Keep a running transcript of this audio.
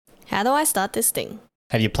How do I start this thing?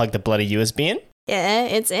 Have you plugged the bloody USB in? Yeah,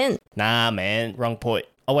 it's in. Nah, man. Wrong port.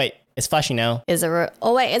 Oh, wait. It's flashing now. Is it?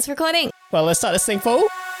 Oh, wait, it's recording. Well, let's start this thing, fool.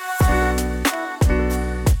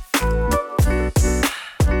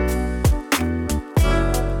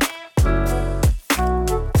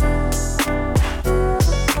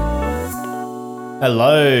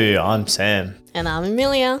 Hello, I'm Sam. And I'm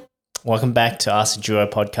Amelia. Welcome back to Us Duo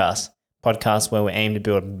Podcast where we aim to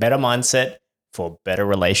build a better mindset for better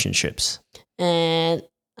relationships. And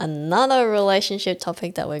another relationship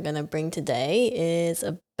topic that we're going to bring today is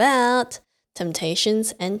about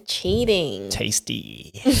temptations and cheating.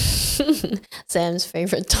 Tasty. Sam's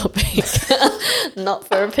favorite topic, not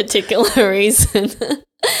for a particular reason.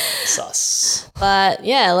 Sus. But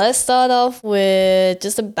yeah, let's start off with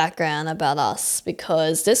just a background about us,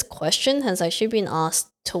 because this question has actually been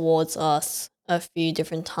asked towards us a few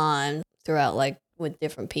different times throughout, like with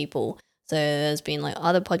different people. So there's been like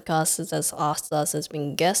other podcasters that's asked us, there's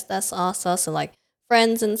been guests that's asked us, and like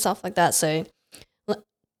friends and stuff like that. So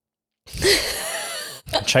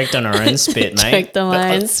choked on our own spit, mate. Choked on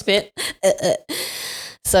my own spit.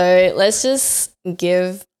 So let's just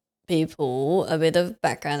give people a bit of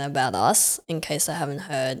background about us in case they haven't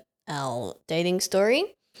heard our dating story.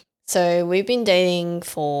 So we've been dating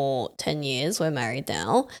for 10 years. We're married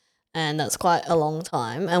now, and that's quite a long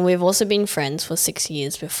time. And we've also been friends for 6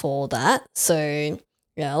 years before that. So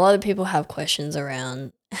yeah, a lot of people have questions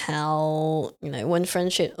around how, when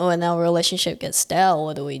friendship or when our relationship gets stale,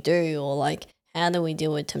 what do we do? Or like, how do we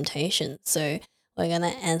deal with temptation? So we're going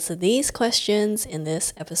to answer these questions in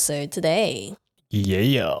this episode today.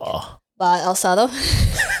 Yeah. But I'll start off.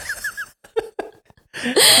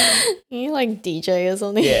 You like DJ or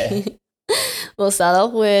something? Yeah. We'll start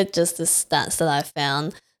off with just the stats that I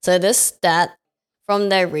found. So this stat, from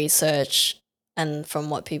their research and from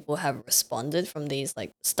what people have responded from these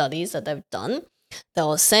like studies that they've done, they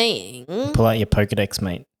were saying, Pull out your Pokedex,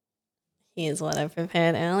 mate. here's what I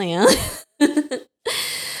prepared earlier.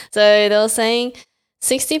 So they were saying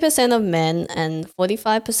 60% of men and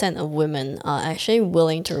 45% of women are actually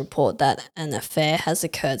willing to report that an affair has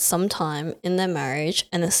occurred sometime in their marriage,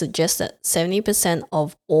 and it suggests that 70%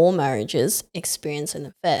 of all marriages experience an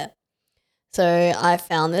affair. So I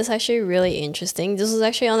found this actually really interesting. This was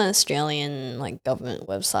actually on an Australian like government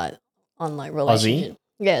website on like relationship. Aussie?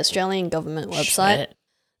 Yeah, Australian government website. Shit.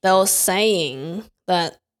 They were saying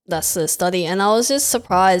that that's the study, and I was just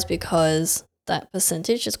surprised because that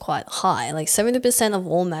percentage is quite high. Like 70% of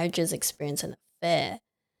all marriages experience an affair.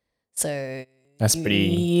 So That's pretty.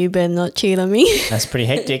 You better not cheat on me. That's pretty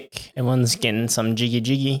hectic. Everyone's getting some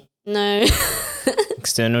jiggy. No.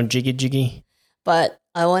 External jiggy. But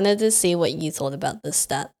I wanted to see what you thought about this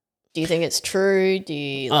stat. Do you think it's true? Do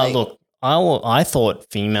you like... Look, I thought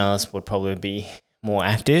females would probably be more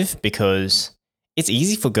active because it's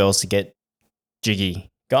easy for girls to get jiggy.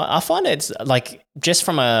 I find it's like just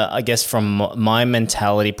from my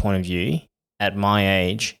mentality point of view at my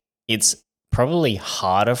age, it's probably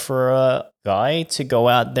harder for a guy to go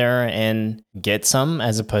out there and get some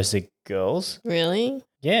as opposed to girls. Really?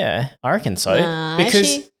 Yeah, I reckon so. Nah, because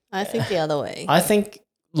actually, I think the other way. I think,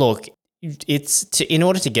 look, in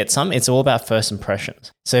order to get some, it's all about first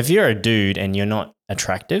impressions. So if you're a dude and you're not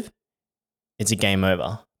attractive, it's a game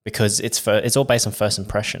over. Because it's all based on first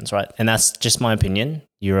impressions, right? And that's just my opinion.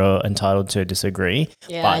 You're entitled to disagree.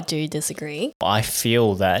 Yeah, I do disagree. I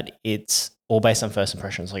feel that it's all based on first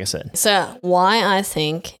impressions, like I said. So why I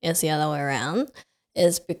think it's the other way around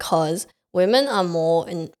is because women are more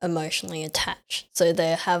emotionally attached. So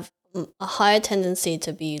they have a higher tendency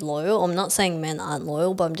to be loyal. I'm not saying men aren't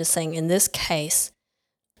loyal, but I'm just saying in this case,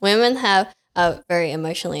 women are very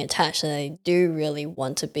emotionally attached, and they do really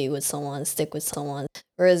want to be with someone, stick with someone.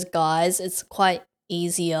 Whereas guys, it's quite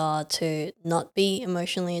easier to not be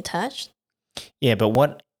emotionally attached. Yeah, but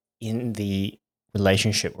what in the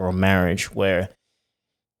relationship or marriage where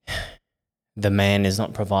the man is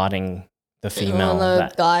not providing the female? Well,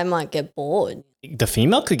 the guy might get bored. The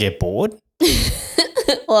female could get bored.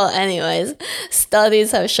 Well, anyways,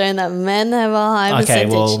 studies have shown that men have a high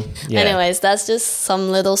percentage. Well, yeah. Anyways, that's just some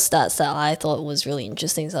little stats that I thought was really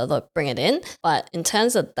interesting, so I thought bring it in. But in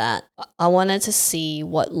terms of that, I wanted to see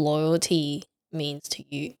what loyalty means to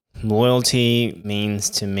you. Loyalty means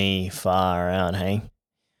to me far out, hey?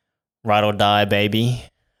 Ride or die, baby.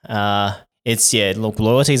 Look,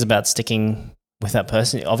 loyalty is about sticking with that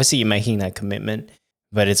person. Obviously, you're making that commitment,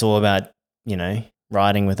 but it's all about,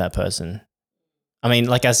 riding with that person. I mean,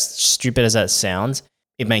 like as stupid as that sounds,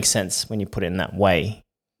 it makes sense when you put it in that way.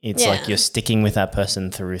 It's like you're sticking with that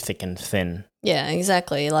person through thick and thin. Yeah,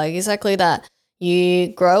 exactly. Like exactly that. you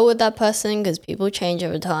grow with that person because people change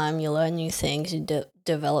over time. You learn new things. You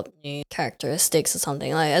develop new characteristics or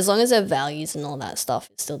something. Like as long as their values and all that stuff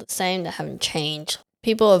is still the same, they haven't changed.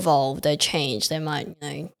 People evolve. They change. They might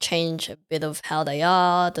change a bit of how they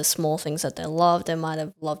are. The small things that they love. They might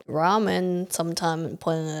have loved ramen sometime at a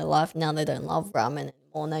point in their life. Now they don't love ramen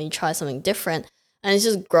anymore. Now you try something different. And it's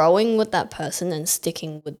just growing with that person and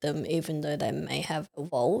sticking with them, even though they may have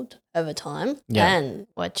evolved over time. Yeah. And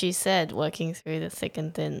what you said, working through the thick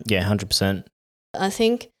and thin. Yeah, 100%. I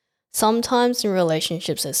think sometimes in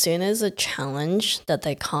relationships, as soon as a challenge that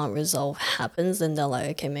they can't resolve happens, then they're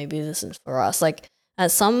like, okay, maybe this is for us. Like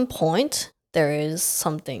at some point, there is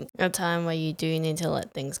a time where you do need to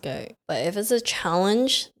let things go. But if it's a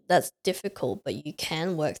challenge that's difficult, but you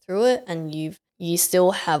can work through it and you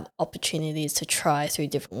still have opportunities to try through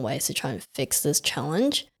different ways to try and fix this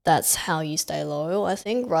challenge. That's how you stay loyal, I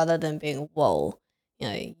think, rather than being, whoa,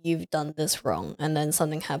 you've done this wrong. And then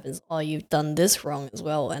something happens, oh, you've done this wrong as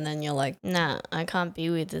well. And then you're like, nah, I can't be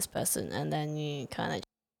with this person. And then you kind of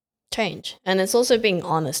change. And it's also being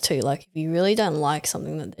honest too. Like if you really don't like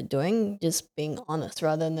something that they're doing, just being honest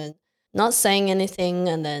rather than not saying anything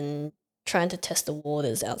and then trying to test the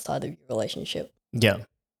waters outside of your relationship. Yeah.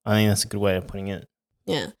 I think that's a good way of putting it.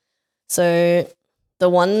 Yeah. So the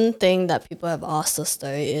one thing that people have asked us though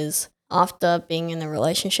is after being in a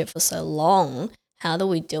relationship for so long, how do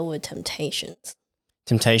we deal with temptations?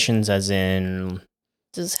 Temptations as in?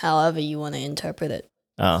 Just however you want to interpret it.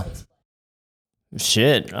 Oh.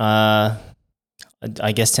 Shit. I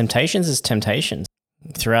guess temptations is temptations.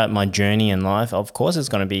 Throughout my journey in life, of course, it's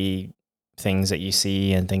going to be things that you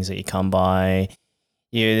see and things that you come by.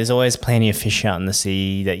 There's always plenty of fish out in the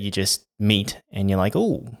sea that you just meet and you're like,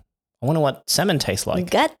 oh, I wonder what salmon tastes like.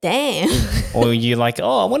 God damn. Or you're like,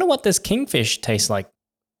 oh, I wonder what this kingfish tastes like.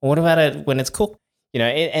 Or what about it when it's cooked?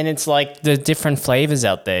 And it's like the different flavors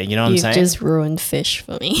out there. You know what I'm saying? You've just ruined fish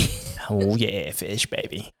for me. Oh, yeah, fish,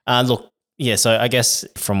 baby. Look, yeah, so I guess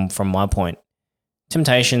from my point,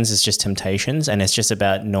 temptations is just temptations and it's just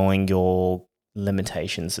about knowing your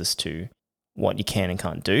limitations as to what you can and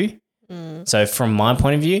can't do. So from my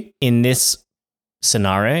point of view, in this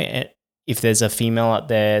scenario, if there's a female out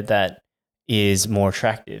there that is more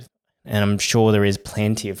attractive, and I'm sure there is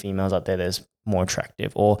plenty of females out there that's more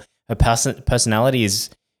attractive, or her personality is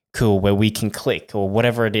cool where we can click or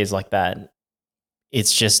whatever it is like that,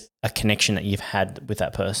 it's just a connection that you've had with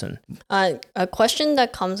that person. A question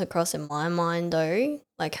that comes across in my mind though,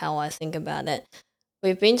 like how I think about it,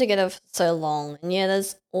 we've been together for so long and yeah,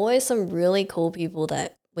 there's always some really cool people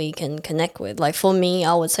that we can connect with. Like for me,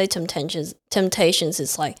 I would say temptations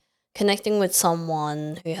is like connecting with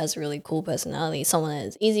someone who has a really cool personality, someone that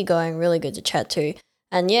is easygoing, really good to chat to.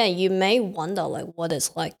 And yeah, you may wonder like what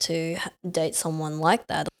it's like to date someone like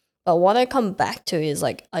that. But what I come back to is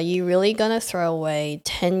like, are you really going to throw away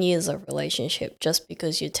 10 years of relationship just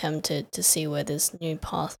because you're tempted to see where this new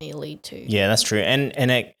path may lead to? Yeah, that's true.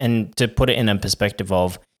 And to put it in a perspective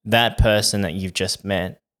of that person that you've just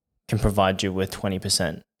met can provide you with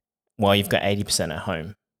 20% while you've got 80% at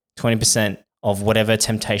home, 20% of whatever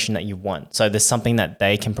temptation that you want. So there's something that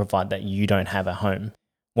they can provide that you don't have at home.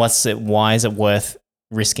 Why is it worth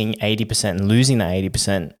risking 80% and losing that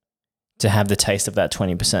 80% to have the taste of that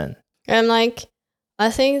 20%? And like, I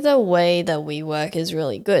think the way that we work is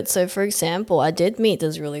really good. So for example, I did meet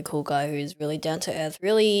this really cool guy who's really down to earth,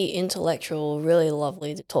 really intellectual, really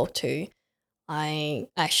lovely to talk to. I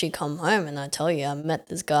actually come home and I tell you, I met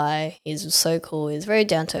this guy. He's so cool. He's very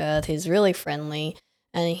down to earth. He's really friendly.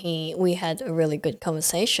 And we had a really good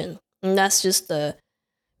conversation. And that's just the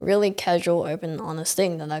really casual, open, honest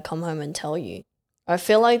thing that I come home and tell you. I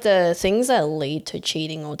feel like the things that lead to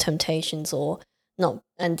cheating or temptations or not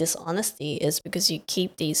and dishonesty is because you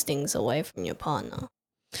keep these things away from your partner.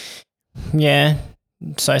 Yeah,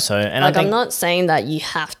 so. And like I'm not saying that you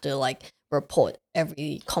have to like report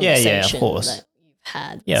every conversation of course. that you've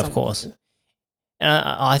had. Yeah, of course. And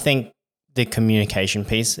I think the communication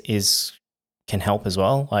piece can help as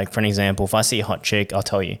well. Like for an example, if I see a hot chick, I'll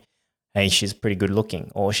tell you, hey, she's pretty good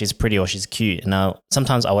looking, or she's pretty, or she's cute. And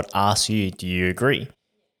sometimes I would ask you, do you agree?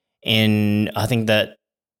 And I think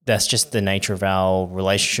that's just the nature of our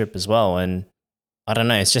relationship as well. And I don't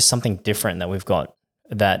know, it's just something different that we've got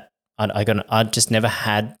that I just never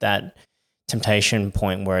had that temptation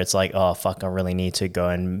point where it's like, oh, fuck, I really need to go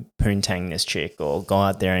and poontang this chick or go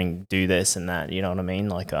out there and do this and that. You know what I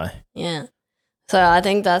mean? Yeah. So I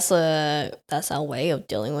think that's our way of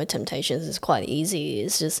dealing with temptations. It's quite easy.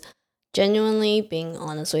 It's just genuinely being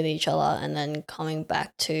honest with each other and then coming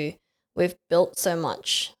back to we've built so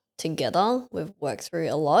much together. We've worked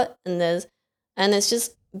through a lot and it's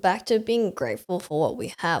just back to being grateful for what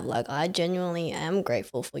we have. Like, I genuinely am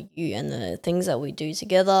grateful for you and the things that we do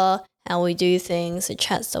together, how we do things, the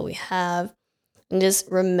chats that we have, and just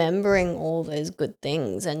remembering all those good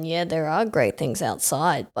things. And yeah, there are great things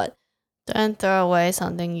outside, but don't throw away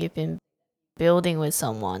something you've been building with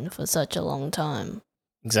someone for such a long time.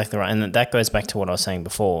 Exactly right. And that goes back to what I was saying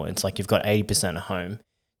before. It's like you've got 80% at home,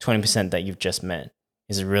 20% that you've just met.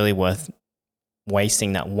 Is it really worth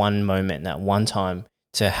wasting that one moment, that one time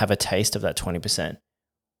to have a taste of that 20%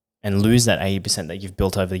 and lose that 80% that you've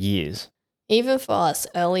built over the years? Even for us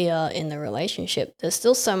earlier in the relationship, there's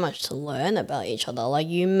still so much to learn about each other. Like,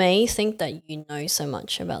 you may think that you know so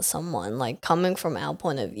much about someone. Like, coming from our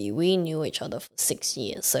point of view, we knew each other for 6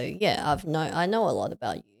 years. So yeah, I know a lot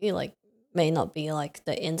about you. Like, may not be like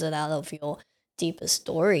the ins and out of your deepest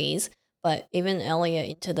stories, but even earlier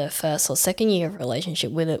into the first or second year of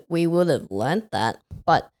relationship with it, we would have learned that.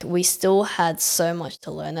 But we still had so much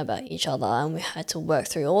to learn about each other, and we had to work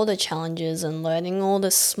through all the challenges and learning all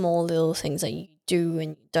the small little things that you do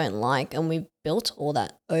and you don't like. And we built all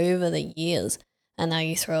that over the years. And now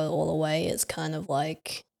you throw it all away. It's kind of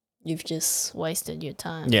like you've just wasted your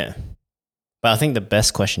time. Yeah. But I think the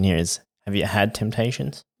best question here is, have you had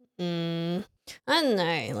temptations? I don't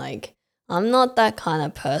know. Like, I'm not that kind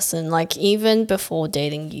of person. Like, even before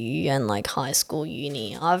dating you and like high school,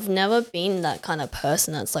 uni, I've never been that kind of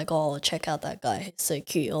person that's like, oh, check out that guy, he's so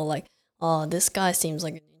cute, or like, oh, this guy seems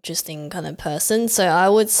like an interesting kind of person. So I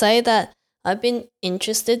would say that I've been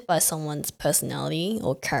interested by someone's personality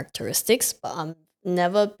or characteristics, but I'm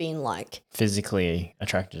never been like Physically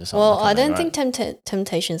attracted to someone? Well, I don't right? think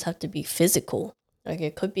temptations have to be physical. Like,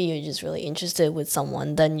 it could be you're just really interested with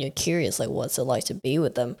someone, then you're curious, like, what's it like to be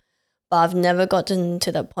with them? But I've never gotten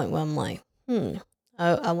to that point where I'm like,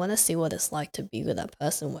 I want to see what it's like to be with that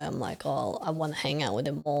person, where I'm like, oh, I want to hang out with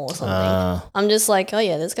him more or something. I'm just like, oh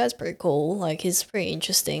yeah, this guy's pretty cool. Like, he's pretty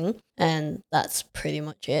interesting. And that's pretty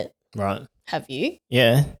much it. Right. Have you?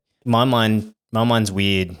 Yeah. My mind's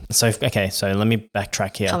weird. So, okay, so let me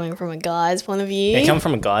backtrack here. Coming from a guy's point of view? Yeah, coming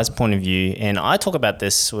from a guy's point of view, and I talk about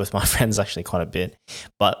this with my friends actually quite a bit,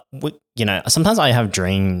 but, sometimes I have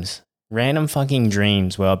dreams, random fucking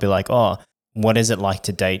dreams where I'll be like, oh, what is it like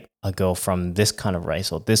to date a girl from this kind of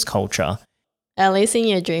race or this culture? At least in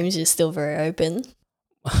your dreams, you're still very open.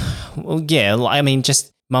 Well, yeah, I mean,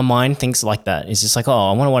 just my mind thinks like that. It's just like, oh,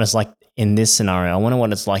 I wonder what it's like in this scenario. I wonder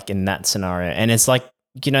what it's like in that scenario. And it's like,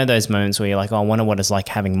 those moments where you're like, oh, I wonder what it's like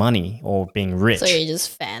having money or being rich. So you're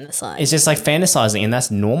just fantasizing. It's just like fantasizing, and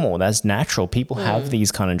that's normal. That's natural. People have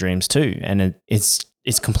these kind of dreams too, and it's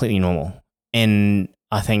completely normal. And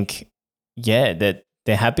I think, yeah, that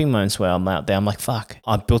there have been moments where I'm out there, I'm like, fuck,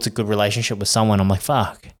 I built a good relationship with someone. I'm like,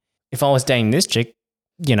 fuck, if I was dating this chick,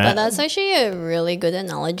 But that's actually a really good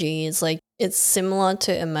analogy. It's like, it's similar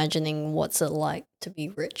to imagining what's it like to be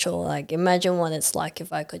rich, or like imagine what it's like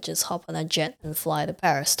if I could just hop on a jet and fly to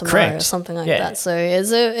Paris tomorrow or something like that. So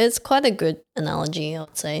it's quite a good analogy, I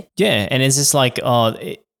would say. Yeah, and it's just like,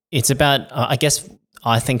 it's about, I guess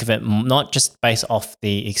I think of it not just based off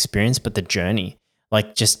the experience, but the journey.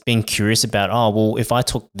 Like, just being curious about, oh, well, if I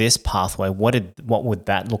took this pathway, what would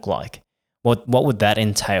that look like? What would that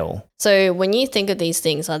entail? So when you think of these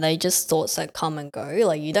things, are they just thoughts that come and go?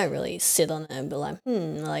 Like, you don't really sit on it and be like,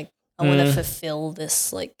 like, I want to fulfill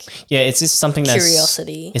this, like, yeah, it's just something that's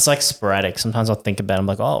curiosity. It's like sporadic. Sometimes I'll think about it, I'm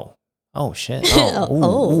like, oh shit.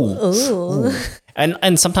 Ooh.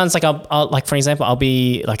 And sometimes, like, I'll like, for example, I'll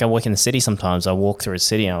be like, I work in the city sometimes. I walk through a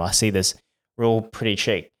city and I see this real pretty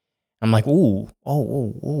chick. I'm like, ooh.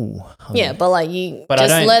 Yeah, but like, you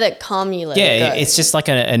just let it come, you let it go. Yeah, it's just like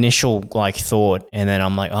an initial like thought, and then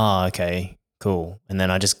I'm like, oh, okay, cool. And then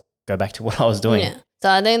I just go back to what I was doing. Yeah. So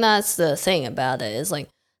I think that's the thing about it, is like,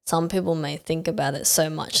 some people may think about it so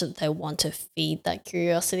much that they want to feed that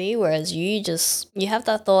curiosity, whereas you have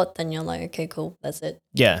that thought, then you're like, okay, cool, that's it.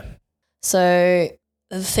 Yeah. So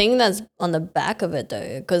the thing that's on the back of it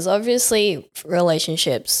though, because obviously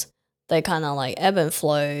relationships, they kind of like ebb and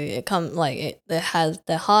flow. They have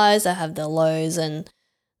their highs, they have their lows, and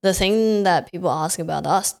the thing that people ask about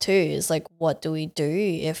us too is like, what do we do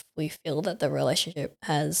if we feel that the relationship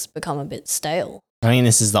has become a bit stale? I mean,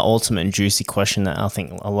 this is the ultimate juicy question that I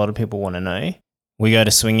think a lot of people want to know. We go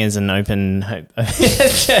to swingers and open.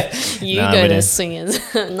 You go to swingers,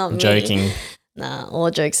 not me. Joking. Nah,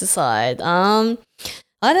 all jokes aside.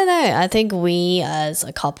 I don't know. I think we as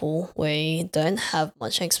a couple, we don't have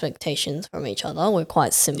much expectations from each other. We're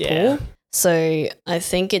quite simple. Yeah. So I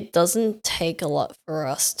think it doesn't take a lot for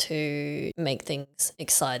us to make things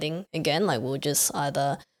exciting again. Like, we'll just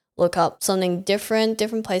either look up something different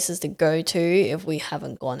places to go to if we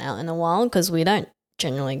haven't gone out in a while, because we don't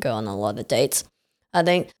generally go on a lot of dates. I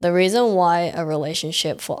think the reason why a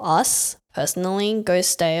relationship for us personally goes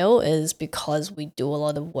stale is because we do a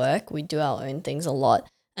lot of work, we do our own things a lot,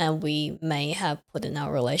 and we may have put in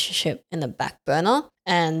our relationship in the back burner.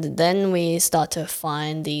 And then we start to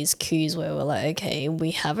find these cues where we're like, okay,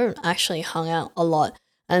 we haven't actually hung out a lot.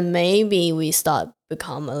 And maybe we start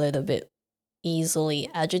become a little bit easily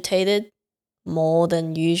agitated more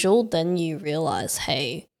than usual. Then you realize,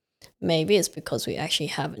 hey, maybe it's because we actually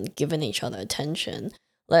haven't given each other attention.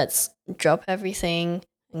 Let's drop everything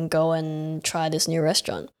and go and try this new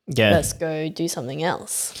restaurant. Yeah. Let's go do something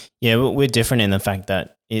else. Yeah, we're different in the fact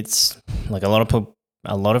that it's like a lot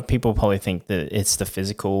of people probably think that it's the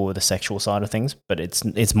physical or the sexual side of things, but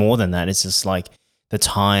it's more than that. It's just like the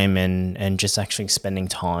time and just actually spending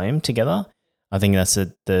time together. I think that's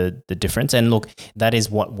the difference. And look, that is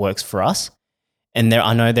what works for us. And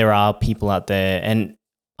I know there are people out there, and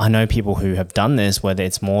I know people who have done this where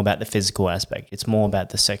it's more about the physical aspect. It's more about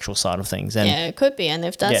the sexual side of things. And yeah, it could be. And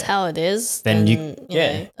if that's how it is, then you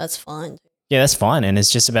know, that's fine. Yeah, that's fine. And it's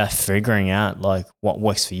just about figuring out like what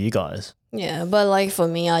works for you guys. Yeah, but like for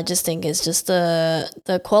me, I just think it's just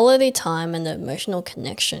the quality time and the emotional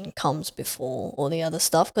connection comes before all the other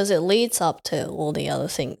stuff, because it leads up to all the other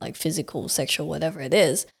things like physical, sexual, whatever it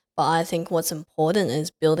is. But I think what's important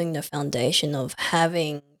is building the foundation of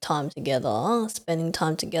having time together, spending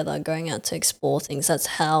time together, going out to explore things. That's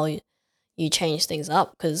how you change things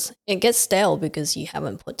up, because it gets stale because you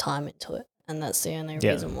haven't put time into it. And that's the only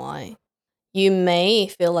reason why. You may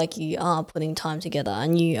feel like you are putting time together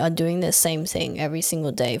and you are doing the same thing every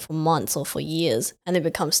single day for months or for years, and it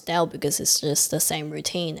becomes stale because it's just the same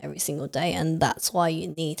routine every single day, and that's why you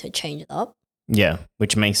need to change it up. Yeah,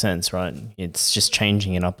 which makes sense, right? It's just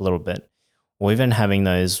changing it up a little bit, or even having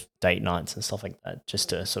those date nights and stuff like that just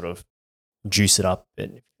to sort of juice it up a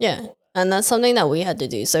bit. Yeah, and that's something that we had to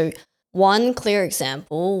do. So one clear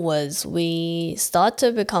example was we start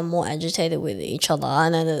to become more agitated with each other,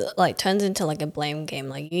 and then it like turns into like a blame game,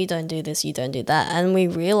 like you don't do this, you don't do that. And we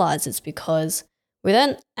realize it's because we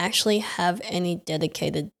don't actually have any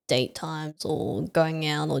dedicated date times or going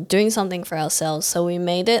out or doing something for ourselves. So we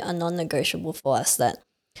made it a non-negotiable for us that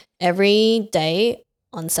every day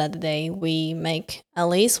on Saturday we make at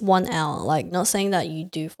least 1 hour, like not saying that you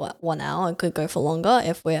do for 1 hour, it could go for longer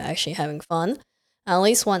if we're actually having fun. At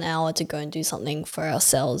least 1 hour to go and do something for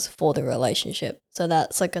ourselves for the relationship. So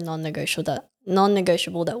that's like a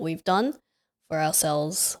non-negotiable that we've done for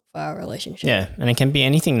ourselves for our relationship. Yeah, and it can be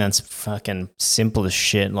anything that's fucking simple as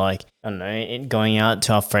shit. Like, I don't know, going out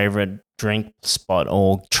to our favorite drink spot,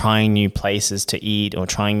 or trying new places to eat, or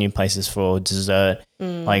trying new places for dessert,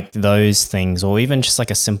 like those things, or even just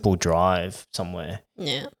like a simple drive somewhere.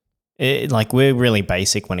 Yeah. Like we're really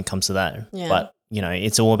basic when it comes to that. Yeah. But, you know,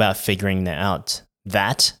 it's all about figuring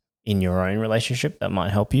that in your own relationship that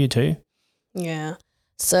might help you too. Yeah.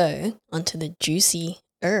 So onto the juicier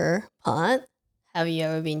part. Have you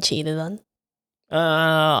ever been cheated on?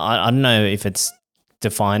 I don't know if it's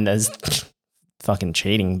defined as fucking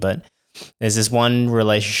cheating, but there's this one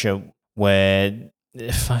relationship where,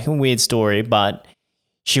 fucking weird story, but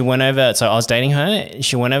she went over, so I was dating her,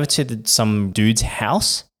 she went over to some dude's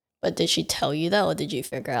house. But did she tell you that, or did you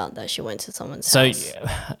figure out that she went to someone's house?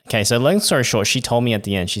 Okay, so long story short, she told me at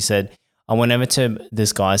the end, she said, I went over to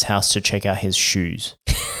this guy's house to check out his shoes.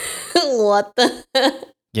 What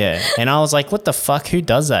the? Yeah, and I was like, what the fuck? Who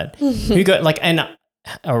does that? Who go like, and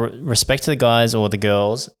respect to the guys or the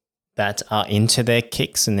girls that are into their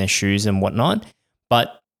kicks and their shoes and whatnot,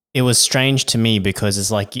 but it was strange to me because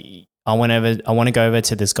it's like I want to go over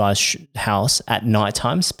to this guy's house at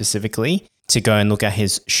nighttime specifically to go and look at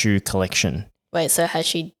his shoe collection. Wait, so has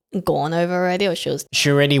she gone over already, or she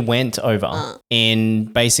already went over,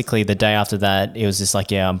 and basically the day after that, it was just like,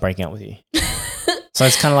 yeah, I'm breaking up with you. So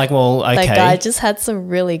it's kind of like, well, okay. That guy just had some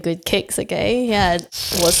really good kicks, okay? He had,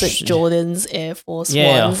 was it Jordan's Air Force Ones or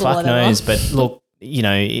whatever? Yeah, fuck knows. But look, you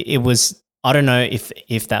know, it was, I don't know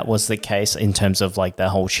if that was the case in terms of like the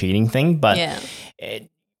whole cheating thing, but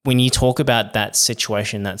when you talk about that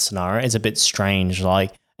situation, that scenario, it's a bit strange.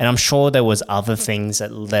 Like, and I'm sure there was other things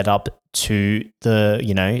that led up to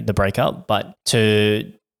the breakup, but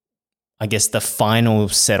I guess the final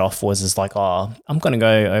set off was just like, oh, I'm going to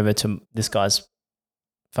go over to this guy's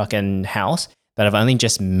fucking house that I've only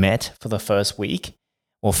just met for the first week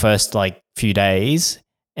or first like few days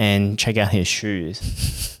and check out his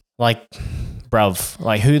shoes. Like, bruv,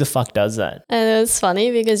 like who the fuck does that? And it's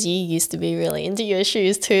funny because you used to be really into your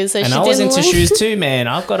shoes too. So and I was into shoes too, man.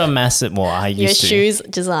 I've got a massive, well, I used to. Your shoes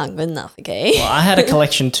just aren't good enough, okay? Well, I had a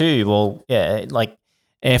collection too. Well, yeah, like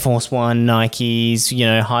Air Force One,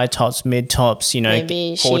 Nikes, high tops, mid tops,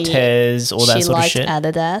 Maybe Cortez, all that she sort of liked shit.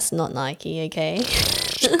 Adidas, not Nike. Okay.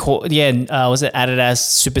 Was it Adidas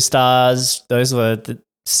Superstars? Those were the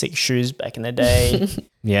sick shoes back in the day.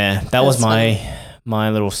 Yeah, that was my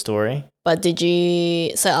little story. But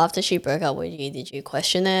so after she broke up with you, did you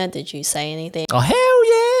question it? Did you say anything? Oh, hell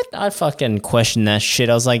yeah. I fucking questioned that shit.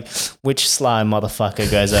 I was like, which sly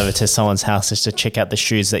motherfucker goes over to someone's house just to check out the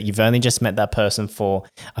shoes that you've only just met that person for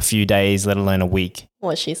a few days, let alone a week?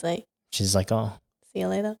 What'd she say? She's like, oh. See you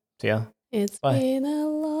later. See ya. It's Bye. been a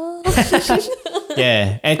long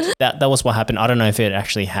Yeah, and that was what happened. I don't know if it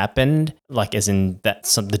actually happened, like as in that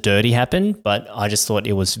the dirty happened, but I just thought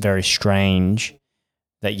it was very strange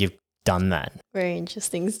that you've done that. Very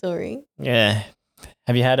interesting story. Yeah.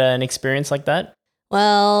 Have you had an experience like that?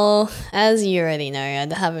 Well, as you already know, I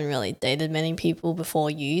haven't really dated many people before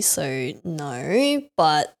you, so no.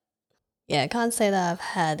 But yeah, I can't say that I've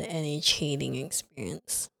had any cheating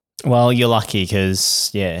experience. Well, you're lucky because,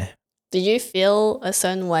 yeah. Did you feel a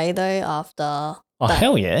certain way though after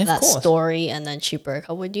hell yeah, of that course. Story and then she broke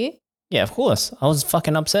up with you? Yeah, of course. I was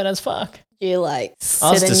fucking upset as fuck. You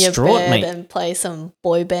sit in your bed mate. and play some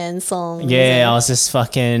boy band songs. Yeah, I was just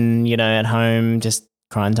fucking, at home, just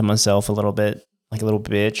crying to myself a little bit, like a little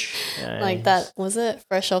bitch. Like that, was it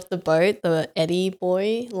Fresh Off the Boat, the Eddie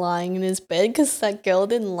boy lying in his bed because that girl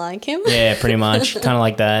didn't like him? Yeah, pretty much. Kind of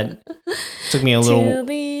like that. Took me a little... Till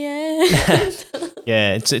the end.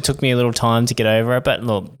 Yeah, it took me a little time to get over it, but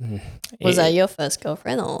look... Was that your first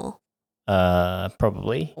girlfriend or?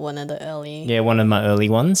 Probably. One of the early... Yeah, one of my early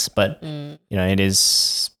ones, but, it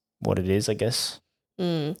is what it is, I guess.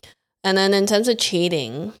 And then in terms of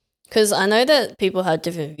cheating, because I know that people have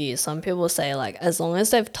different views. Some people say, like, as long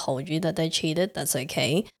as they've told you that they cheated, that's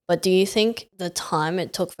okay. But do you think the time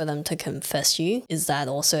it took for them to confess you, is that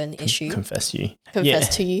also an issue? Confess you.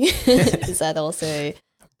 Confess to you? Is that also...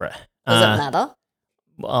 Bruh. Does it matter?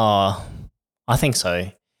 I think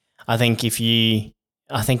so. I think if you've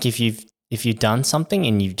done something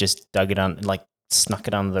and you've just dug it on, like snuck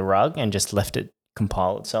it under the rug and just left it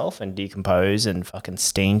compile itself and decompose and fucking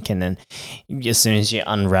stink, and then as soon as you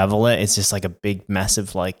unravel it, it's just like a big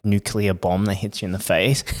massive like nuclear bomb that hits you in the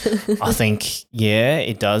face. I think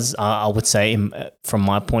it does. I would say from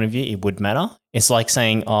my point of view it would matter. It's like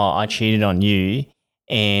saying, oh, I cheated on you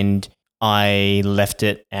and I left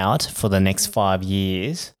it out for the next 5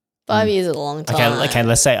 years. 5 years is a long time. Okay,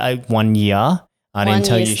 let's say 1 year. I didn't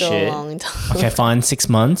tell you shit. A long time. Okay, fine, 6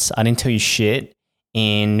 months. I didn't tell you shit.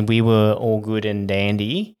 And we were all good and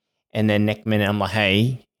dandy. And then next minute, I'm like,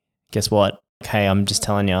 hey, guess what? Okay, I'm just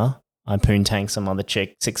telling you, I poontanged some other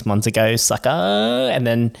chick 6 months ago, sucker. And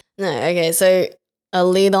then... No, okay, so a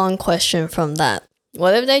lead-on question from that.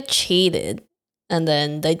 What if they cheated and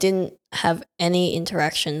then they didn't have any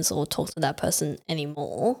interactions or talk to that person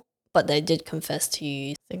anymore, but they did confess to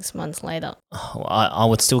you 6 months later? Oh, I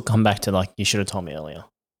would still come back to like, you should have told me earlier.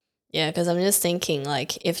 Yeah, because I'm just thinking,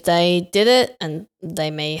 like, if they did it and they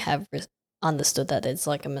may have understood that it's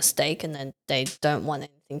like a mistake and then they don't want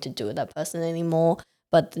anything to do with that person anymore,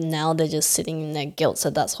 but now they're just sitting in their guilt, so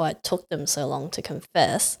that's why it took them so long to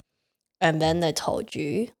confess, and then they told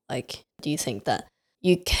you, like, do you think that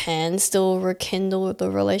you can still rekindle the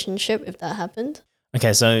relationship if that happened?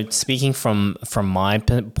 Okay, so speaking from my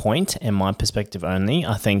point and my perspective only,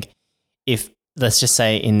 I think if, let's just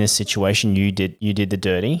say in this situation you did the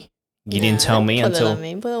dirty. You didn't tell me until...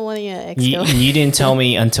 Put one of your ex you didn't tell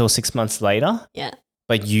me until 6 months later. Yeah.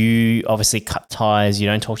 But you obviously cut ties. You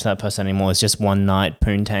don't talk to that person anymore. It's just one night,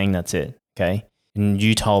 poontang, that's it. Okay? And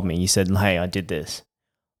you told me, you said, hey, I did this.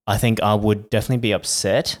 I think I would definitely be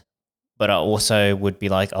upset, but I also would be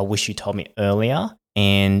like, I wish you told me earlier.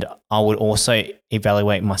 And I would also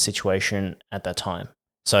evaluate my situation at that time.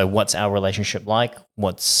 So what's our relationship like?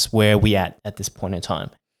 Where are we at this point in time?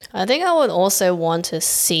 I think I would also want to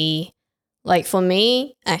see, like, for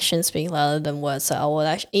me, actions speak louder than words. So I would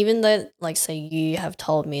actually, even though, like, say you have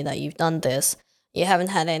told me that you've done this, you haven't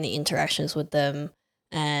had any interactions with them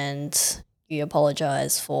and you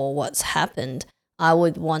apologize for what's happened, I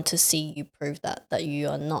would want to see you prove that you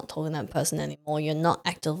are not talking to that person anymore. You're not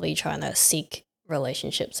actively trying to seek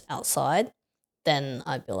relationships outside. Then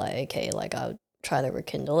I'd be like, okay, like, I would try to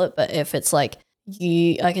rekindle it. But if it's like,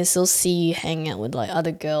 I can still see you hanging out with like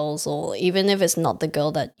other girls, or even if it's not the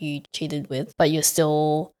girl that you cheated with, but you're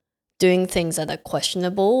still doing things that are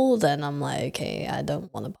questionable, then I'm like, okay, I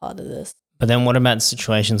don't want a part of this. But then what about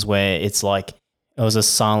situations where it's like it was a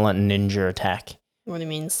silent ninja attack? What do you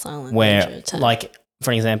mean silent ninja attack? Like,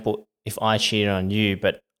 for example, if I cheated on you,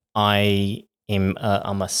 but I'm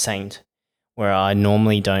a saint, where I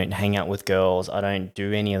normally don't hang out with girls. I don't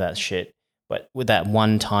do any of that shit. But with that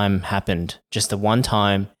one time happened, just the one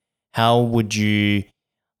time, how would you,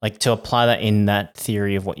 like, to apply that in that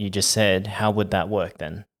theory of what you just said, how would that work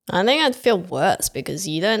then? I think I'd feel worse because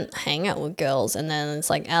you don't hang out with girls and then it's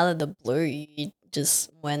like out of the blue, you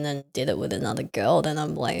just went and did it with another girl. Then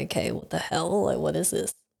I'm like, okay, what the hell? Like, what is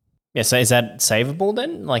this? Yeah, so is that savable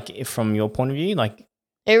then? Like, if from your point of view, like,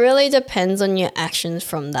 It really depends on your actions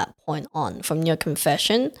from that point on, from your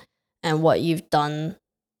confession and what you've done,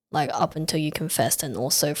 like up until you confessed, and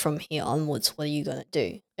also from here onwards, what are you gonna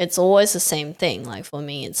do? It's always the same thing. Like for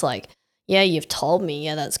me, it's like, yeah, you've told me,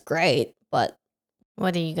 yeah, that's great, but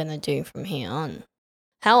what are you gonna do from here on?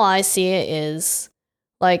 How I see it is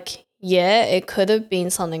like, yeah, it could have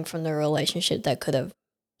been something from the relationship that could have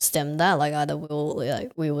stemmed that. Like either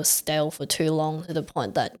we were stale for too long to the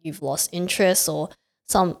point that you've lost interest, or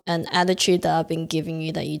an attitude that I've been giving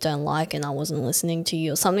you that you don't like and I wasn't listening to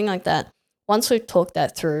you, or something like that. Once we've talked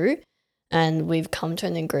that through and we've come to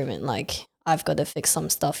an agreement, like I've got to fix some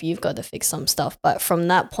stuff, you've got to fix some stuff. But from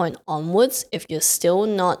that point onwards, if you're still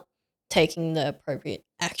not taking the appropriate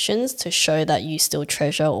actions to show that you still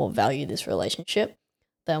treasure or value this relationship,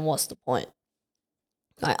 then what's the point?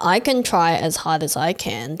 I can try as hard as I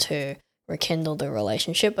can to rekindle the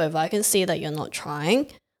relationship, but if I can see that you're not trying,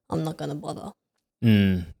 I'm not going to bother.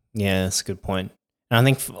 Yeah, that's a good point. And I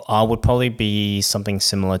think I would probably be something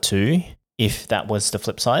similar too if that was the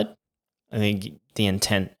flip side. I think the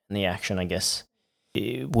intent and the action, I guess,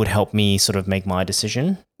 it would help me sort of make my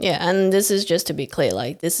decision. Yeah, and this is just to be clear,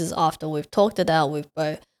 like this is after we've talked it out, we've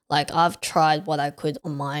both, like I've tried what I could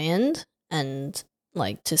on my end and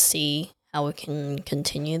like to see how we can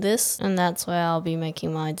continue this. And that's where I'll be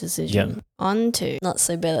making my decision on to not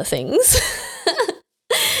so better things.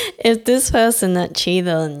 If this person that cheated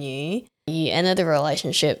on you, you ended the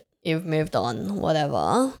relationship, you've moved on,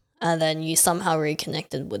 whatever, and then you somehow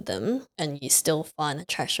reconnected with them and you still find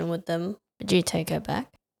attraction with them, would you take her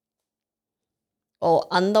back? Or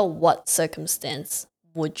under what circumstance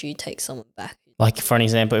would you take someone back? Like for an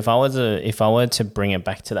example, if I were to bring it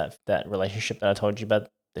back to that relationship that I told you about,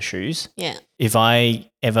 the shoes. Yeah. If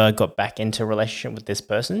I ever got back into a relationship with this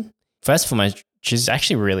person, first and foremost, she's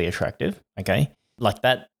actually really attractive. Okay. Like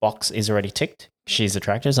that box is already ticked. She's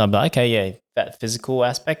attractive. So I'm like, okay, yeah, that physical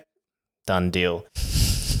aspect, done deal.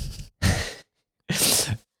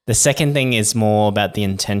 The second thing is more about the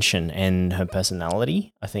intention and her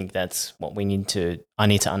personality. I think that's what I need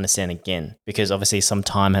to understand again, because obviously some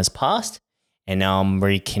time has passed and now I'm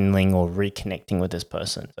rekindling or reconnecting with this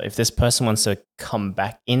person. So if this person wants to come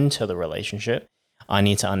back into the relationship, I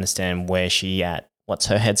need to understand where she at, what's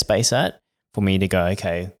her headspace at, for me to go,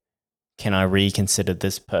 okay, can I reconsider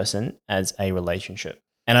this person as a relationship?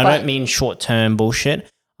 And I don't mean short-term bullshit.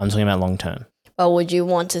 I'm talking about long-term. But would you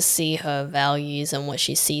want to see her values and what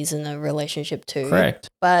she sees in a relationship too? Correct.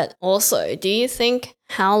 But also, do you think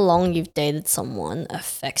how long you've dated someone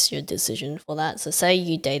affects your decision for that? So say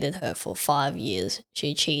you dated her for 5 years,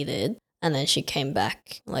 she cheated, and then she came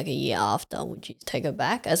back like a year after. Would you take her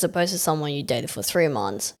back as opposed to someone you dated for 3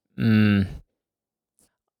 months?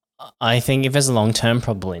 I think if it's a long-term,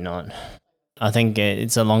 probably not. I think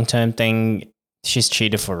it's a long-term thing. She's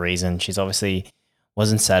cheated for a reason. She's obviously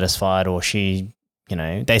wasn't satisfied, or she,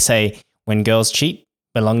 they say when girls cheat,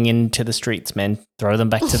 belong into the streets, man. Throw them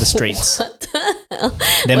back to the streets. What the hell?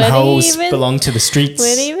 Them hoes belong to the streets.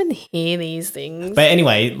 Where do you even hear these things? But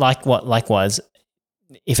anyway, likewise,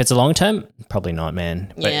 if it's a long term, probably not,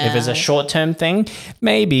 man. But if it's a short term thing,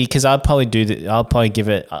 maybe, because I'll probably I'll probably give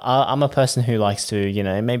it. I'm a person who likes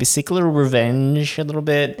to, maybe seek a little revenge a little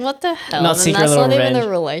bit. What the hell? Not seek a little not revenge. Even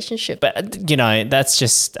a relationship. But that's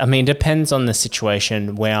just. I mean, it depends on the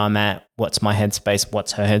situation, where I'm at, what's my headspace,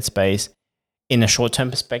 what's her headspace. In a short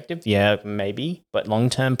term perspective, yeah, maybe, but long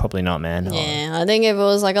term, probably not, man. Yeah, I think if it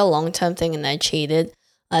was like a long term thing and they cheated,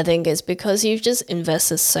 I think it's because you've just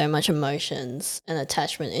invested so much emotions and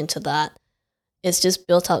attachment into that. It's just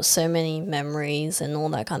built up so many memories and all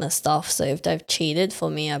that kind of stuff. So if they've cheated, for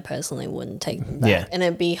me, I personally wouldn't take them back. Yeah. And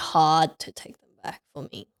it'd be hard to take them back for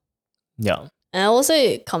me. Yeah. And also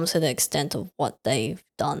it comes to the extent of what they've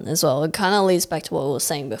done as well. It kind of leads back to what we were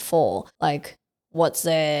saying before, like what's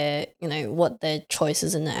their, what their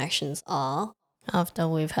choices and their actions are after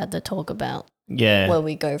we've had the talk about where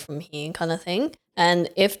we go from here kind of thing. And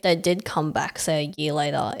if they did come back, say a year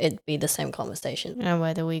later, it'd be the same conversation. And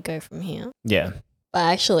where do we go from here? Yeah. But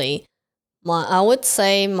actually, I would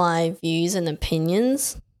say my views and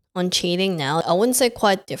opinions on cheating now, I wouldn't say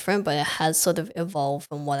quite different, but it has sort of evolved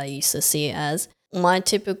from what I used to see it as. My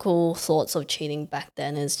typical thoughts of cheating back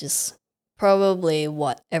then is just probably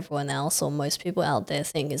what everyone else or most people out there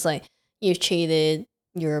think is like, you've cheated,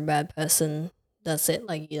 you're a bad person, that's it.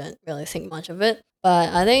 Like, you don't really think much of it. But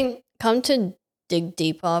I think come to dig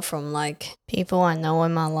deeper from like people I know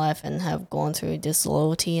in my life and have gone through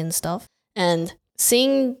disloyalty and stuff, and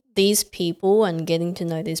seeing these people and getting to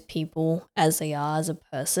know these people as they are as a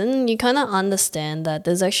person, you kind of understand that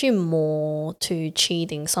there's actually more to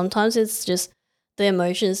cheating. Sometimes it's just the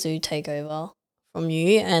emotions do take over from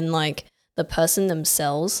you, and like the person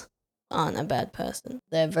themselves aren't a bad person.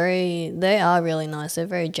 They are really nice. They're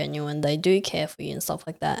very genuine. They do care for you and stuff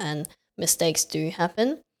like that. And mistakes do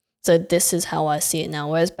happen. So this is how I see it now.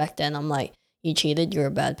 Whereas back then I'm like, you cheated, you're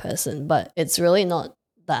a bad person. But it's really not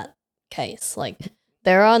that case. Like,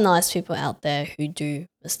 there are nice people out there who do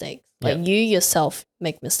mistakes. Like, you yourself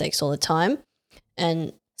make mistakes all the time.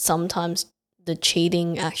 And sometimes the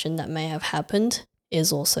cheating action that may have happened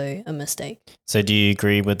is also a mistake. So do you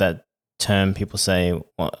agree with that term people say,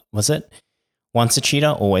 what was it? Once a cheater,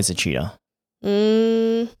 always a cheater?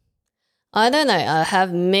 I don't know. I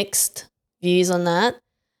have mixed views on that.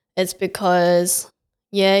 It's because,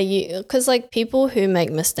 because like people who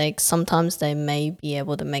make mistakes, sometimes they may be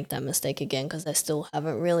able to make that mistake again because they still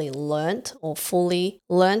haven't really learnt or fully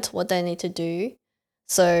learnt what they need to do.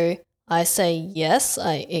 So I say yes,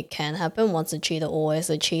 it can happen. Once a cheater,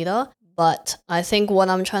 always a cheater. But I think what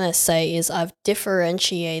I'm trying to say is I've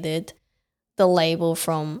differentiated the label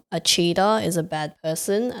from a cheater is a bad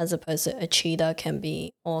person as opposed to a cheater can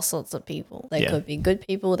be all sorts of people. They could be good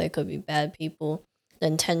people, they could be bad people. The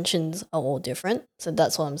intentions are all different. So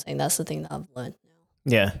that's what I'm saying. That's the thing that I've learned now.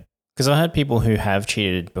 Yeah. Because I had people who have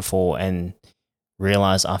cheated before and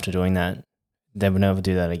realize after doing that, they would never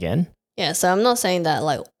do that again. Yeah. So I'm not saying that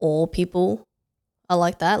like all people are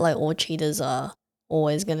like that. Like all cheaters are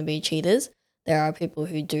always going to be cheaters. There are people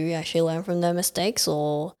who do actually learn from their mistakes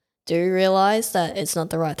or do realize that it's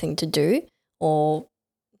not the right thing to do or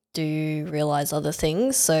do realize other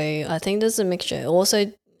things. So I think there's a mixture. It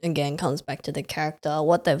also, again, comes back to the character,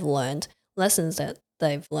 what they've learned, lessons that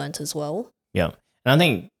they've learned as well. Yeah. And I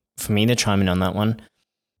think for me to chime in on that one,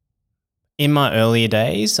 in my earlier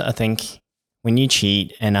days, I think when you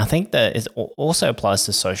cheat, and I think that it also applies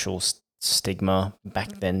to social stigma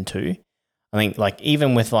back then too. I think like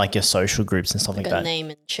even with like your social groups and stuff like that. Name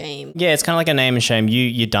and shame. Yeah, it's kind of like a name and shame.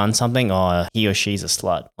 You done something, or he or she's a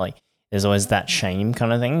slut. Like there's always that shame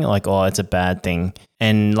kind of thing. Like, oh, it's a bad thing.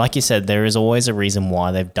 And like you said, there is always a reason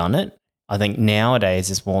why they've done it. I think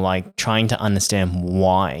nowadays it's more like trying to understand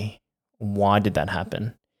why. Why did that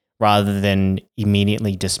happen? Rather than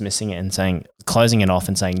immediately dismissing it and saying, closing it off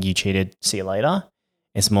and saying, you cheated, see you later.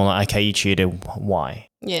 It's more like, okay, you cheated, why?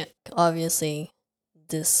 Yeah, obviously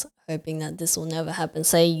hoping that this will never happen.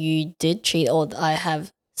 Say you did cheat or I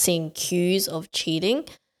have seen cues of cheating.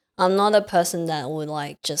 I'm not a person that would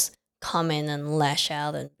like just come in and lash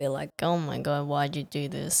out and be like, oh my God, why'd you do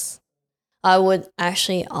this? I would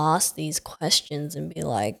actually ask these questions and be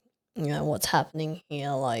like, what's happening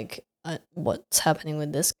here? Like, what's happening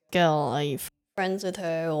with this girl? Are you friends with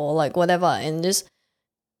her or like whatever? And just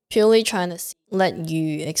purely trying to let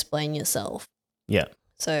you explain yourself. Yeah.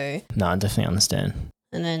 So. No, I definitely understand.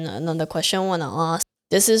 And then another question I want to ask,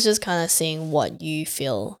 this is just kind of seeing what you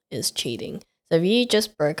feel is cheating. So if you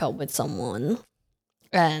just broke up with someone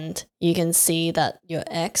and you can see that your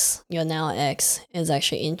now ex, is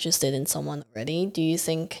actually interested in someone already, do you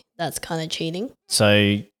think that's kind of cheating?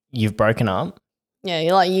 So you've broken up?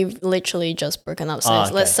 Yeah, you've literally just broken up. So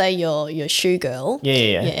let's say your shoe girl,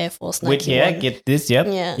 your Air Force Nike one. Get this, yep.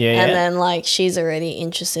 Yeah. And then like she's already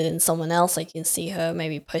interested in someone else. Like you can see her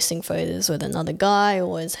maybe posting photos with another guy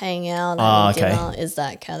or is hanging out having dinner. Is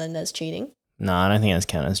that counted as cheating? No, I don't think that's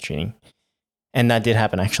counted as cheating. And that did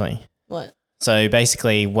happen actually. What? So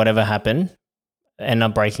basically whatever happened, ended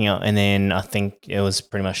up breaking up, and then I think it was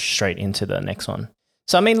pretty much straight into the next one.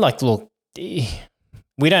 So I mean, like, look,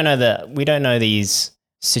 we don't know these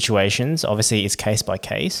situations. Obviously, it's case by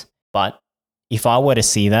case. But if I were to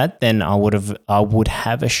see that, then I would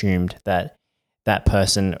have assumed that that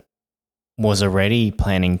person was already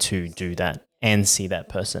planning to do that and see that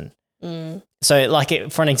person. So,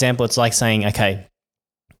 like, for an example, it's like saying, okay,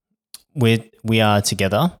 we are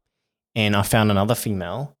together, and I found another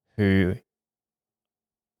female who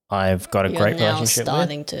I've got a great relationship with.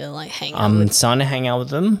 Starting to like hang out. I'm starting to hang out with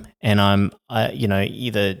them, and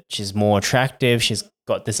either she's more attractive, she's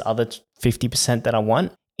got this other 50% that I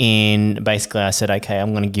want, and basically I said, okay,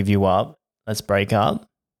 I'm going to give you up. Let's break up,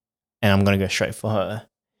 and I'm going to go straight for her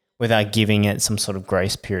without giving it some sort of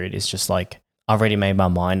grace period. It's just like I've already made my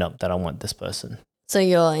mind up that I want this person. So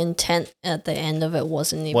your intent at the end of it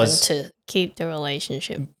wasn't even to keep the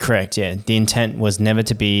relationship. Correct, yeah. The intent was never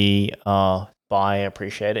to be, bye,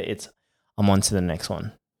 appreciate it. It's, I'm on to the next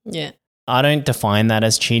one. Yeah. I don't define that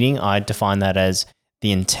as cheating. I define that as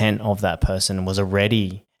the intent of that person was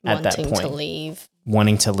already at that point.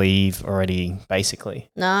 Wanting to leave already, basically.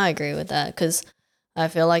 No, I agree with that because I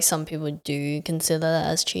feel like some people do consider that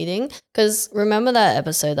as cheating. Because remember that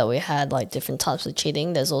episode that we had, like different types of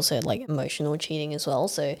cheating? There's also like emotional cheating as well.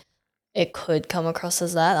 So it could come across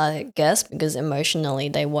as that, I guess, because emotionally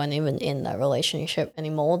they weren't even in that relationship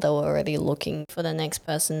anymore. They were already looking for the next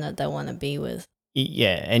person that they want to be with.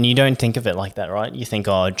 Yeah, and you don't think of it like that, right? You think,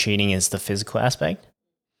 oh, cheating is the physical aspect,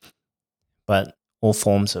 but all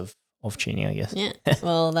forms of cheating, I guess. Yeah,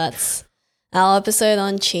 well, that's our episode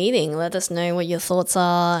on cheating. Let us know what your thoughts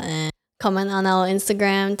are and comment on our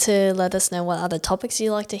Instagram to let us know what other topics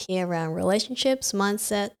you like to hear around relationships,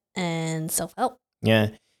 mindset, and self-help. Yeah,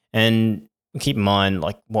 and keep in mind,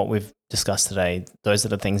 like what we've discussed today, those are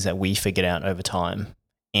the things that we figured out over time,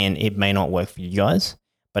 and it may not work for you guys,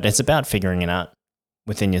 but it's about figuring it out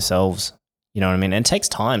within yourselves. You know what I mean? And it takes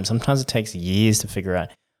time. Sometimes it takes years to figure out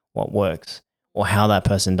what works or how that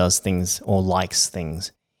person does things or likes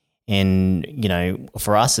things. And, you know,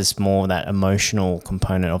 for us, it's more that emotional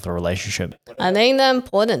component of the relationship. I think the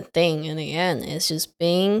important thing in the end is just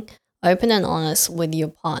being open and honest with your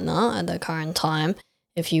partner at the current time.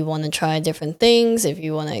 If you want to try different things, if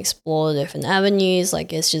you want to explore different avenues,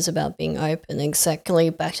 like it's just about being open. Exactly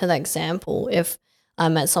back to that example. If I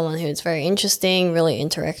met someone who's very interesting, really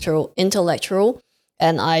intellectual,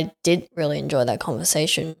 and I did really enjoy that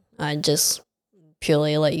conversation, I just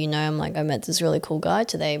purely let you know, I'm like, I met this really cool guy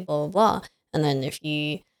today, blah, blah, blah. And then if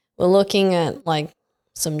you were looking at like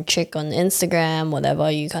some chick on Instagram, whatever,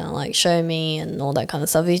 you kind of like show me and all that kind of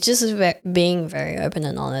stuff. It's just being very open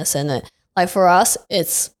and honest. And like for us,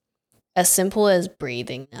 it's as simple as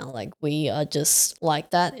breathing now. Like we are just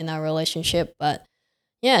like that in our relationship. But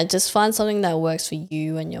yeah, just find something that works for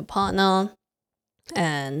you and your partner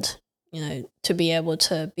and, you know, to be able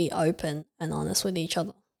to be open and honest with each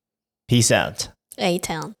other. Peace out.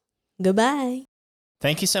 A-Town. Goodbye.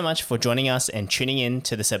 Thank you so much for joining us and tuning in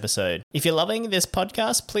to this episode. If you're loving this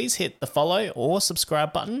podcast, please hit the follow or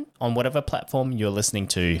subscribe button on whatever platform you're listening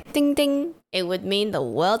to. Ding, ding. It would mean the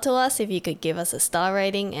world to us if you could give us a star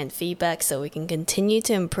rating and feedback so we can continue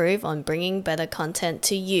to improve on bringing better content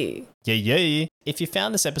to you. Yeah. If you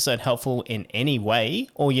found this episode helpful in any way,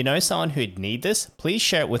 or you know someone who'd need this, please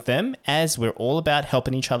share it with them, as we're all about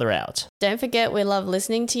helping each other out. Don't forget, we love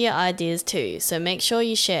listening to your ideas too, so make sure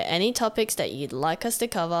you share any topics that you'd like us to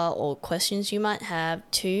cover or questions you might have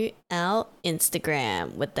to our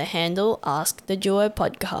Instagram with the handle Ask the Duo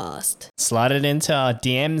Podcast. Slide it into our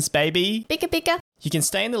DMs, baby. Pika pika. You can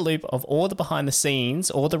stay in the loop of all the behind the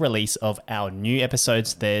scenes or the release of our new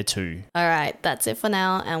episodes there too. All right, that's it for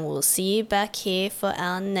now, and we'll see you back here for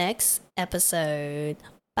our next episode.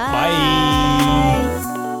 Bye. Bye.